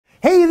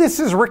this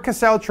is Rick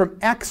Kaselj from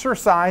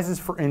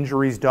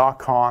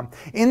exercisesforinjuries.com.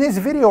 In this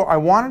video, I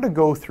wanted to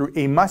go through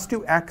a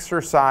must-do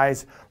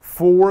exercise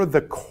for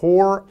the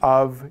core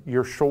of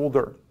your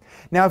shoulder.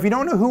 Now, if you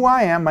don't know who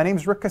I am, my name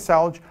is Rick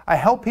Kaselj. I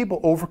help people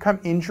overcome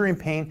injury and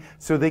pain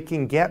so they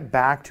can get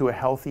back to a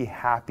healthy,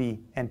 happy,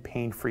 and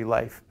pain-free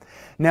life.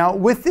 Now,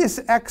 with this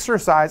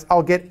exercise,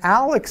 I'll get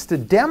Alex to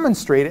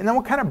demonstrate it, and then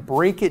we'll kind of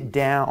break it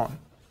down.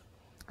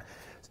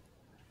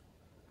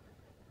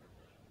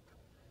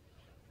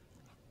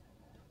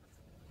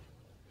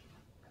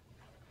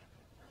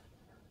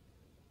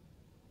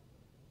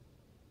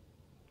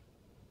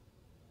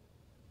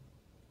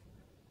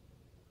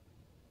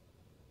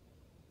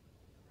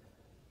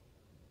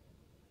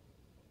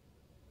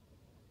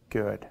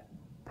 Good,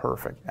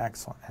 perfect,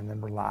 excellent, and then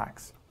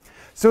relax.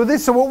 So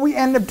what we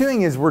end up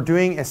doing is we're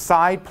doing a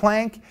side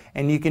plank,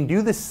 and you can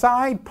do the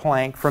side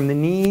plank from the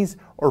knees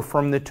or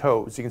from the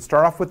toes. You can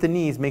start off with the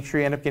knees, make sure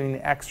you end up getting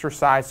the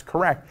exercise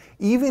correct.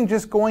 Even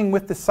just going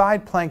with the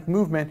side plank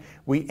movement,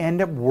 we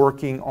end up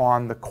working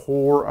on the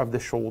core of the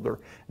shoulder.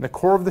 And the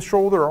core of the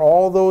shoulder are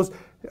all those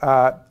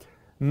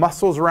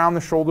muscles around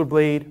the shoulder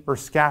blade or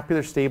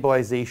scapular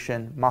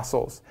stabilization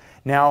muscles.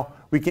 Now,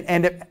 we can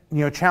end up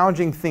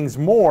challenging things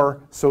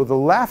more. So the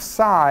left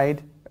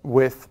side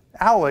with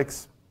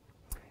Alex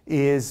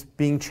is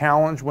being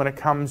challenged when it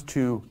comes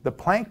to the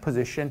plank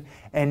position,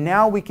 and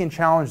now we can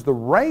challenge the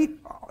right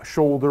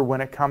shoulder when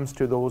it comes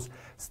to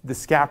the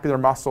scapular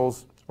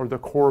muscles or the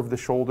core of the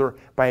shoulder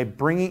by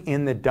bringing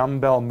in the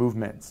dumbbell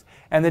movements.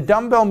 And the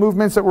dumbbell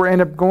movements that we're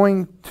end up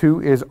going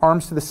to is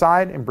arms to the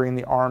side and bring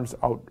the arms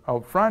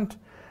out front.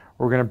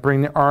 We're going to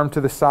bring the arm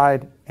to the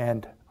side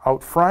and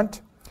out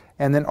front,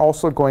 and then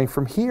also going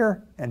from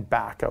here and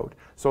back out.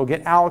 So we'll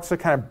get Alex to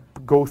kind of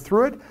go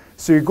through it.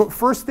 So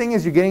first thing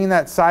is you're getting in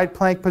that side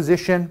plank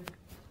position,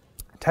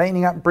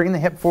 tightening up, bringing the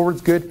hip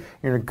forwards good.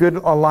 You're in a good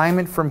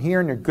alignment from here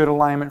and a good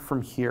alignment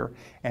from here.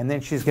 And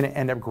then she's going to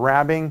end up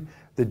grabbing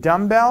the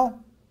dumbbell.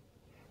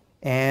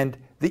 And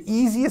the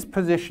easiest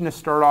position to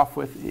start off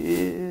with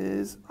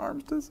is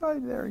arms to the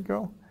side. There we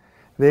go.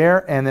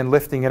 There, and then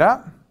lifting it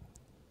up,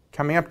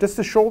 coming up just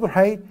to shoulder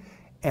height,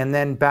 and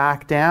then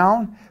back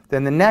down.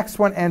 Then the next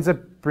one ends up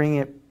bringing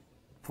it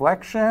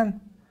flexion.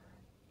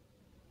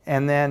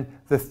 And then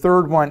the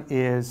third one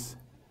is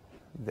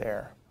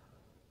there.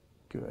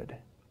 Good.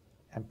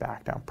 And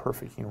back down.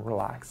 Perfect. You can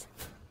relax.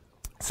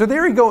 So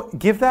there you go.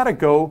 Give that a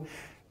go.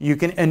 You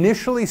can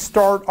initially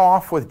start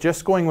off with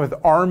just going with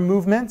arm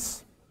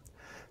movements.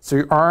 So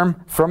your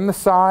arm from the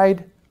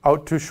side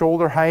out to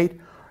shoulder height,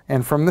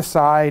 and from the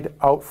side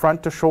out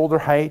front to shoulder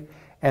height,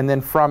 and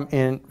then from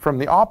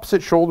the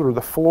opposite shoulder or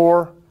the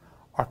floor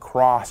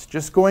across.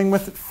 Just going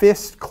with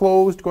fist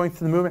closed, going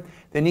through the movement.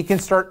 Then you can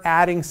start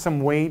adding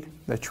some weight,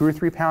 the 2 or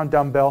 3 pound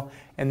dumbbell,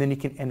 and then you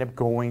can end up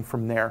going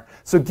from there.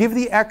 So give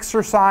the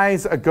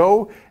exercise a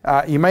go.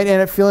 You might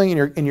end up feeling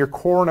in your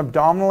core and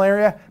abdominal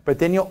area, but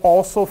then you'll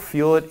also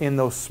feel it in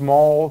those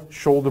small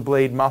shoulder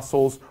blade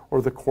muscles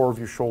or the core of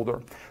your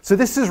shoulder. So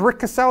this is Rick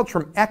Kaselj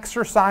from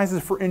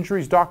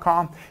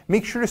exercisesforinjuries.com.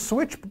 Make sure to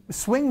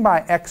swing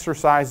by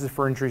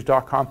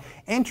exercisesforinjuries.com.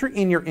 Enter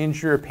in your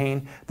injury or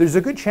pain. There's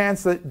a good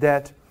chance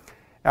that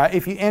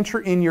if you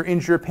enter in your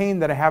injury or pain,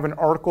 that I have an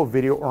article,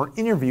 video, or an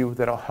interview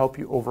that'll help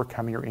you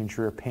overcome your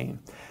injury or pain.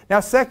 Now,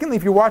 secondly,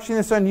 if you're watching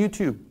this on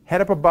YouTube,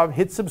 head up above,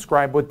 hit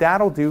subscribe. What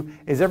that'll do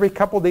is every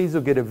couple days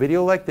you'll get a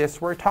video like this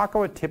where I talk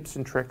about tips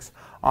and tricks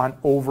on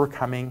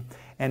overcoming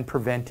and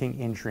preventing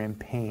injury and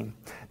pain.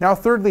 Now,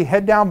 thirdly,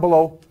 head down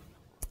below,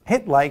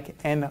 hit like,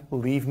 and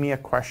leave me a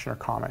question or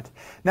comment.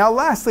 Now,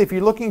 lastly, if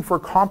you're looking for a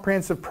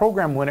comprehensive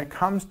program when it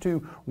comes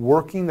to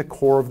working the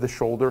core of the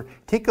shoulder,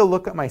 take a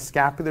look at my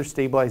scapular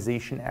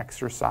stabilization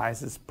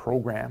exercises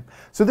program.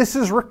 So this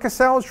is Rick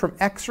Kaselj from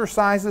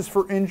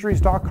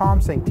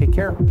exercisesforinjuries.com saying take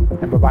care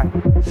and bye-bye.